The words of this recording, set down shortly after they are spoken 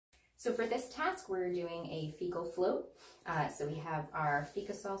So for this task, we're doing a fecal float. So we have our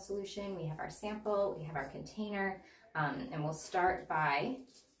Fecal solution, we have our sample, we have our container, and we'll start by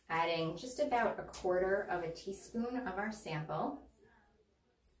adding just about 1/4 teaspoon of our sample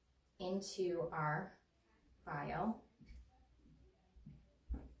into our vial.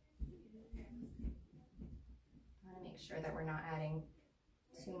 I want to make sure that we're not adding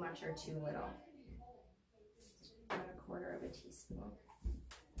too much or too little. Just about 1/4 teaspoon.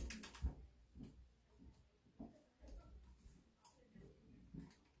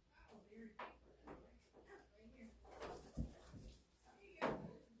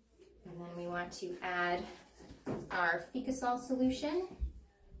 And then we want to add our Fecal solution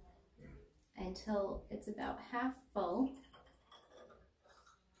until it's about half full.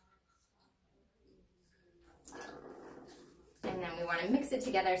 And then we want to mix it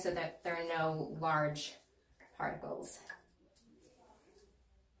together so that there are no large particles.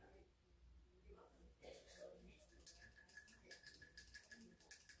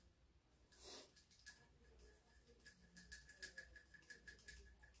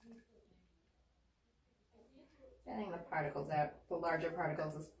 Getting the particles out, the larger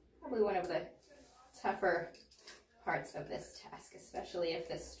particles, is probably one of the tougher parts of this task, especially if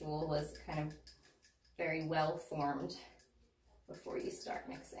this stool was kind of very well formed before you start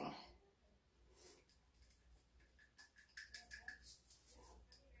mixing.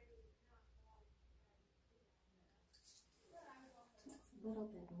 That's a little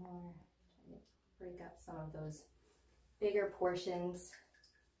bit more, trying to break up some of those bigger portions.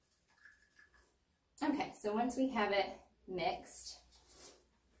 Okay, so once we have it mixed,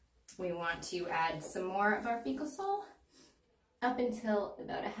 we want to add some more of our Fecal sol up until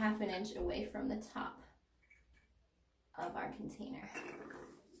about 1/2 inch away from the top of our container.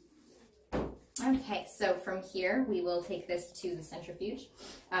 Okay, so from here we will take this to the centrifuge,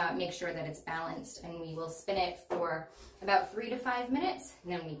 make sure that it's balanced, and we will spin it for about 3 to 5 minutes,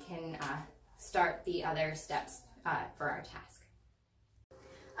 and then we can start the other steps for our task.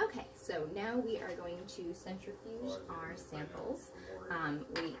 Okay, so now we are going to centrifuge our samples.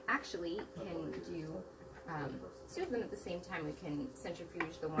 We actually can do 2 of them at the same time. We can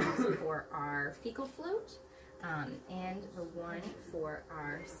centrifuge the ones for our fecal float and the one for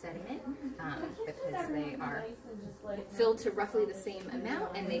our sediment, because they are filled to roughly the same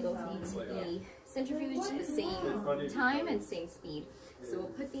amount and they both need to be centrifuged at the same time and same speed. So we'll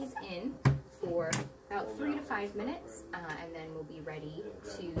put these in for about 3 to 5 minutes, and then we'll be ready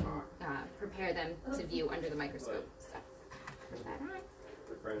to prepare them to view under the microscope. So put that on.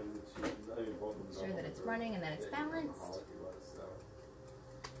 Make sure that it's running and that it's balanced.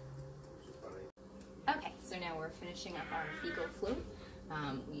 Okay, so now we're finishing up our fecal float.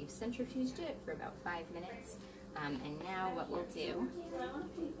 We've centrifuged it for about 5 minutes, and now what we'll do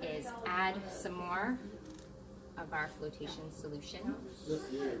is add some more of our flotation solution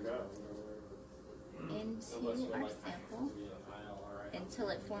into our sample until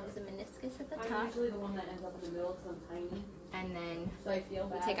it forms a meniscus at the top. And then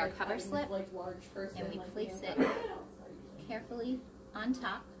we take our cover slip and we place it carefully on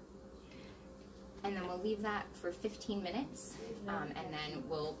top. And then we'll leave that for 15 minutes, and then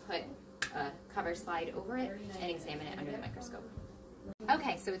we'll put a cover slide over it and examine it under the microscope.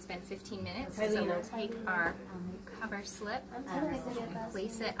 Okay, so it's been 15 minutes, so we'll take our cover slip and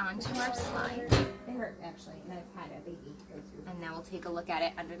place it onto our slide. They hurt, actually, and I've had a baby go through. And then we'll take a look at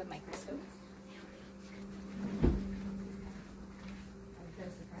it under the microscope.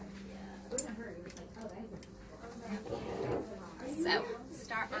 So,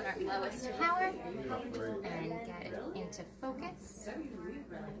 start on our lowest power and get it into focus.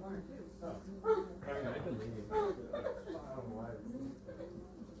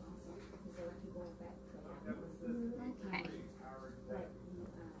 Okay.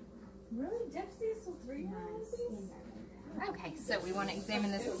 Okay, so we want to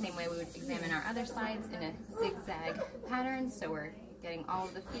examine this the same way we would examine our other slides, in a zigzag pattern. So we're getting all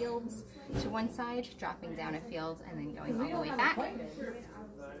of the fields to one side, dropping down a field, and then going all the way back.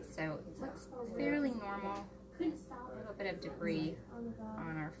 So it looks fairly normal. A little bit of debris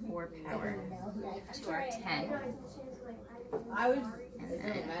on our 4 power to our 10.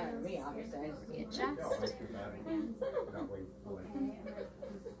 And then readjust.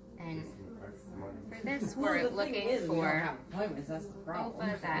 And for this, we're looking for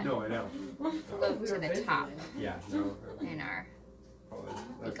alpha that float to the top in our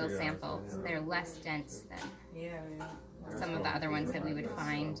fecal samples. They're less dense than some of the other ones that we would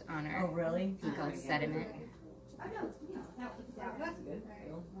find on our fecal sediment.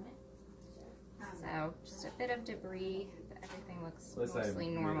 So just a bit of debris, the everything looks mostly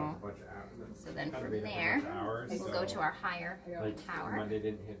normal. So then from there, we'll go to our higher tower. Monday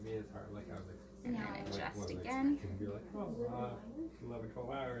didn't hit me as hard. Like I was like, and then adjust again. Can be like, oh, 11, 12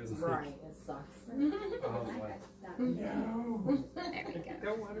 hours. Right, it sucks. Like, no. There we go.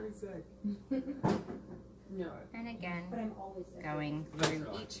 Don't want to be sick. No. And again, But I'm always going through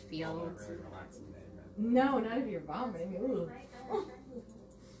each field. No, not if you're vomiting. Ooh.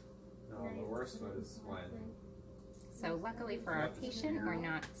 No, the worst was when. So luckily for our patient, we're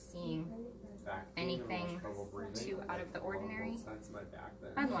not seeing anything too out of the ordinary.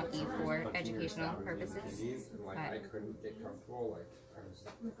 Unlucky for educational purposes. Like I couldn't get comfortable. Like I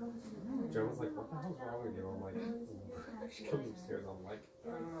was. Joe was like, "What the hell's wrong with you?" I'm like, she comes upstairs. I'm like,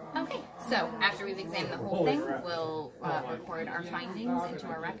 Okay, so after we've examined the whole thing, we'll record our findings into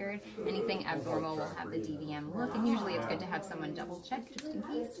our record. Anything abnormal, we'll have the DVM look, and usually it's good to have someone double check just in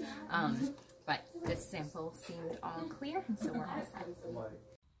case. But this sample seemed all clear, and so we're all set.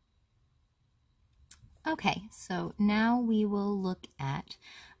 Okay, so now we will look at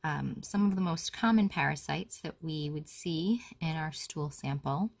some of the most common parasites that we would see in our stool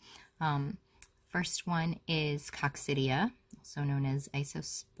sample. First one is Coccidia, also known as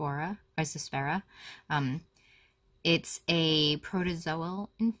Isospora. It's a protozoal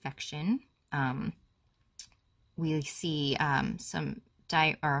infection. We see some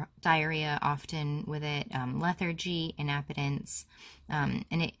diarrhea often with it, lethargy, inappetence, and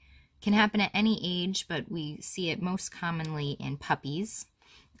it can happen at any age, but we see it most commonly in puppies.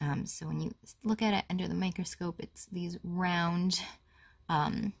 So when you look at it under the microscope, it's these round,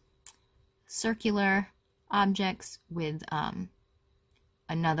 circular objects with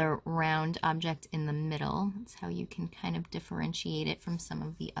another round object in the middle. That's how you can kind of differentiate it from some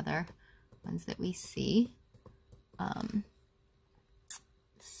of the other ones that we see.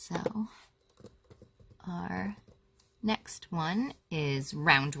 So our next one is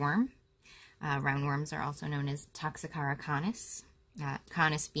roundworm. Roundworms are also known as Toxicara canis,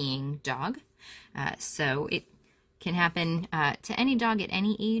 canis being dog. So it can happen to any dog at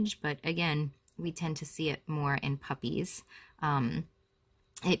any age, but again, we tend to see it more in puppies.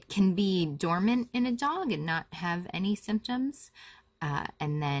 It can be dormant in a dog and not have any symptoms,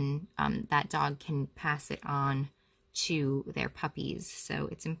 and then that dog can pass it on to their puppies. So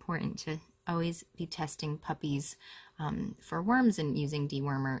it's important to always be testing puppies for worms and using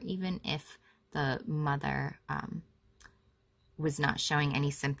dewormer, even if the mother was not showing any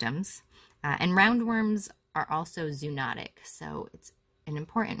symptoms. And roundworms are also zoonotic, so it's an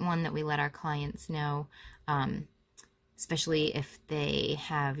important one that we let our clients know, especially if they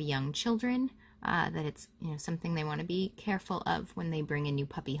have young children, that it's something they want to be careful of when they bring a new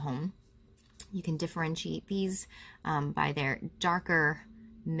puppy home. You can differentiate these by their darker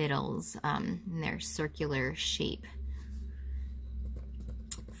middles and their circular shape.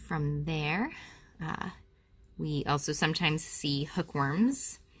 From there, we also sometimes see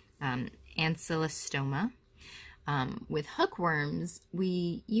hookworms, ancylostoma. With hookworms,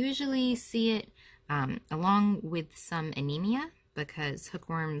 we usually see it along with some anemia because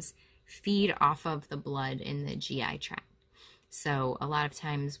hookworms feed off of the blood in the GI tract. So a lot of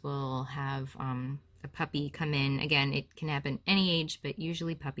times we'll have a puppy come in. Again, it can happen any age, but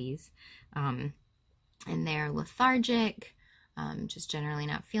usually puppies. And they're lethargic, just generally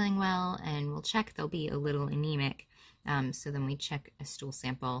not feeling well, and we'll check. They'll be a little anemic. So then we check a stool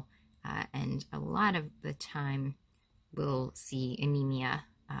sample, and a lot of the time we'll see anemia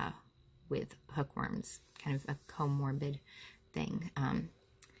with hookworms, kind of a comorbid thing.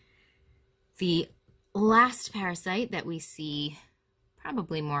 The last parasite that we see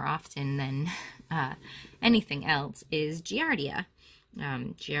probably more often than anything else is Giardia.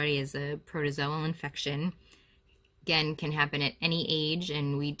 Giardia is a protozoal infection. Again, can happen at any age,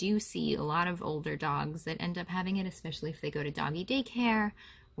 and we do see a lot of older dogs that end up having it, especially if they go to doggy daycare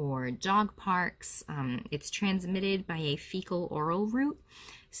or dog parks. It's transmitted by a fecal oral route.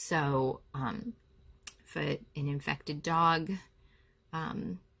 So if an infected dog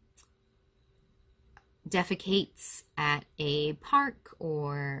defecates at a park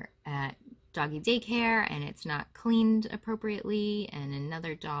or at doggy daycare and it's not cleaned appropriately, and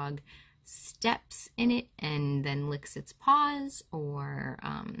another dog steps in it and then licks its paws, or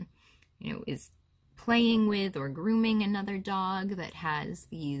is playing with or grooming another dog that has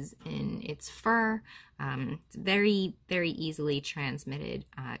these in its fur, it's very, very easily transmitted.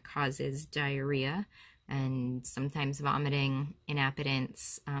 Causes diarrhea and sometimes vomiting,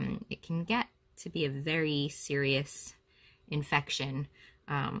 inappetence. It can get to be a very serious infection.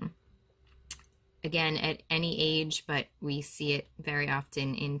 Again, at any age, but we see it very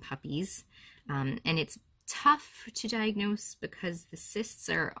often in puppies. And it's tough to diagnose because the cysts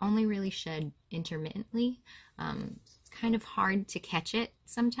are only really shed intermittently. It's kind of hard to catch it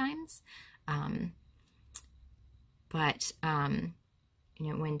sometimes. But you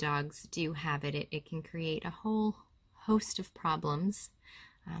know, when dogs do have it, it can create a whole host of problems.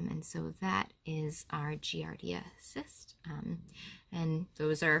 And so that is our Giardia cyst. And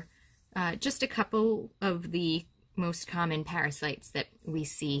those are just a couple of the most common parasites that we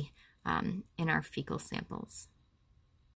see in our fecal samples.